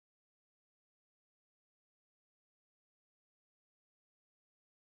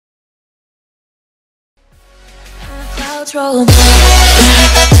outro.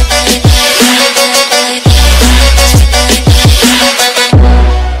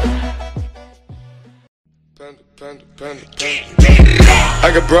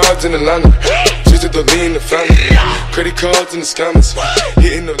 I got broads in Atlanta, just to lean in the family. Credit cards in the scammers,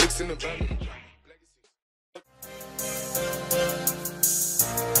 hitting the licks in the van.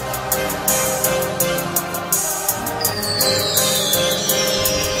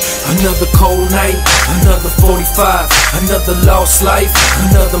 Another cold night, another 45, another lost life,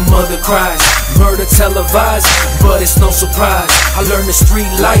 another mother cries. Murder televised, but it's no surprise. I learned the street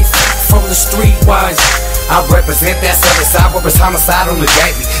life from the streetwise. I represent that southern side where it's homicide on the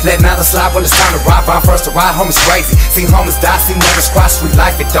daily. Letting out a slide when it's time to ride. I'm first to ride, homies crazy. Seen homies die, seen mothers cry, sweet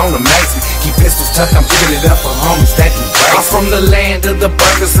life, it don't amaze me. Keep pistols tucked, I'm giving it up for homies that do crazy. I'm from the land of the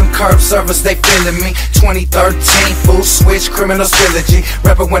burgers and curb service, they feeling me. 2013, full switch, criminal trilogy.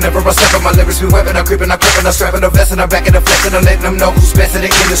 Rapping whenever I step on my lyrics, be weapon, I'm creeping, I'm crippin', I'm strapping, I'm vesting, I'm back in the flex, and I'm letting them know who's best in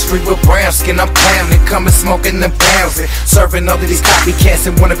the industry. With brown skin, I'm clowning, coming smoking them pounds, and serving all of these copycats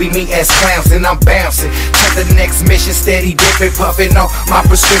and wanna be me as clowns, and I'm bouncing to the next mission, steady dipping, puffing on my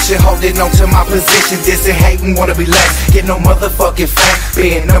prescription, holding on to my position, dissing, hating, wanna be last, get no motherfucking fame,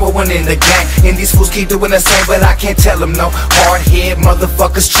 being number one in the game, and these fools keep doing the same, but I can't tell them no. Hard head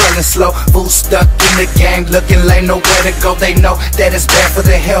motherfuckers trailing slow, fools stuck in the game, looking lame, nowhere to go. They know that it's bad for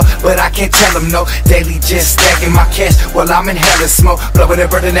the hell, but I can't tell them no. Daily just stacking my cash while I'm in hell and smoke, blowing and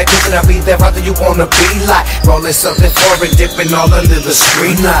burning that bitch, and I'll be there after you wanna be like, rolling something foreign, dipping all under the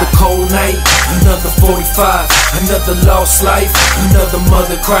street. Another cold night, another 45, another lost life, another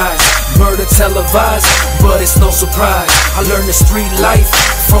mother cries. Murder televised, but it's no surprise. I learned the street life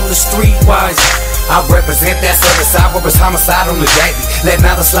from the streetwise. I represent that southern side where it's homicide on the daily. Letting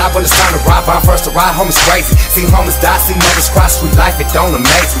out a slide when it's time to ride. I'm first to ride, homies crazy. Seen homies die, seen mothers cry, sweet life, it don't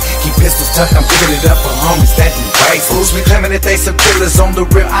amaze me. Keep pistols tucked, I'm giving it up for homies that do crazy. Fools be claiming that they some killers, on the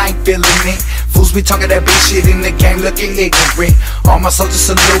real, I ain't feeling it. Fools be talking that big shit in the game, looking ignorant. All my soldiers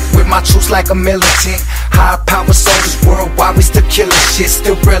salute with my troops like a militant. High power soldiers worldwide, we still killing shit,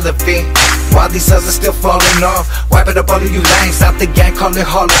 still relevant. While these others still falling off, wiping up all of you lanes out the gang, call it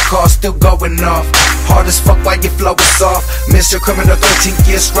Holocaust, still going off. Hard as fuck while your flow is soft. Miss your criminal 13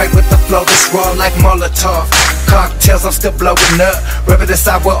 years straight with the flow that's raw like Molotov. Cocktails, I'm still blowing up. Repping the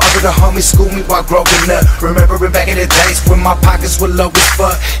side where all of the homies school me while growing up. Remembering back in the days when my pockets were low as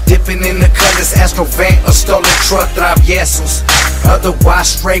fuck. Dipping in the colors, Astro van, a stolen truck, traviesos.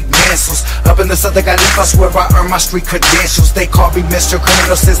 Otherwise straight missiles. Up in the Southern California, I swear I earned my street credentials. They call me Mr.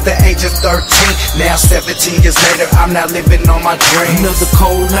 Criminal since the age of 13. Now 17 years later, I'm now living on my dreams. Another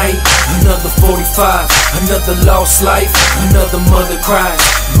cold night, another 45, another lost life, another mother cries.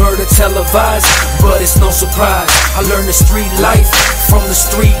 Murder televised, but it's no surprise. I learned the street life from the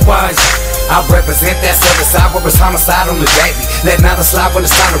streetwise. I represent that southern side where it's homicide on the daily. Letting out a slide when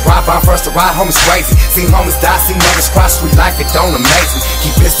it's time to ride. I'm first to ride, homies crazy. Seen homies die, seen mothers cry, sweet life, it don't amaze me.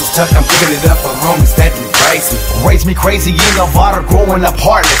 Keep pistols tucked, I'm giving it up for homies that do crazy. Raised me crazy in Nevada, growing up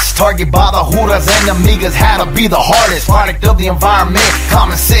heartless. Target by the hooters and the amigas, had to be the hardest. Product of the environment,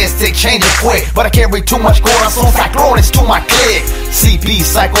 common sense, take change it quick. But I carry too much corazón, cyclones to my clique. CP,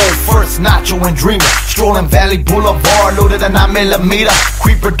 Psycho first, Nacho and Dreamer. Strolling Valley Boulevard, loaded a 9mm.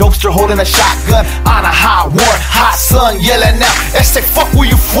 Creeper, dopester, holding a shotgun on a hot one. Hot sun, yelling out, say fuck where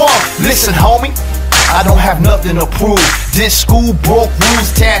you from. Listen homie, I don't have nothing to prove. This school broke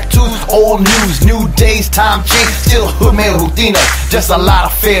rules, tattoos, old news. New days, time change, still hood man rutina. Just a lot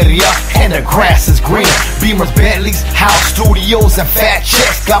of feria, and the grass is greener. Beamers, Bentleys, house studios, and fat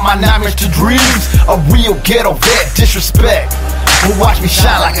checks. Got my nightmares to dreams, a real ghetto vet, disrespect. But watch me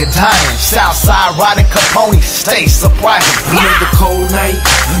shine like a diamond. Southside riding Capone-E, stay surprising. Another cold night,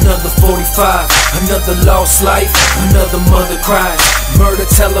 another 45, another lost life, another mother cries. Murder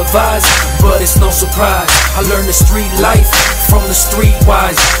televised, but it's no surprise. I learned the street life from the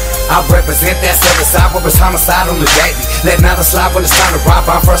streetwise. I represent that southern side where it's homicide on the daily. Letting out a slide when it's time to ride.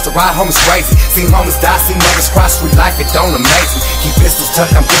 I'm first to ride, homies crazy. Seen homies die, seen mothers cry, sweet life, it don't amaze me. Keep pistols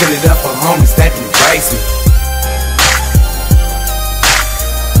tucked, I'm giving it up for homies that do crazy.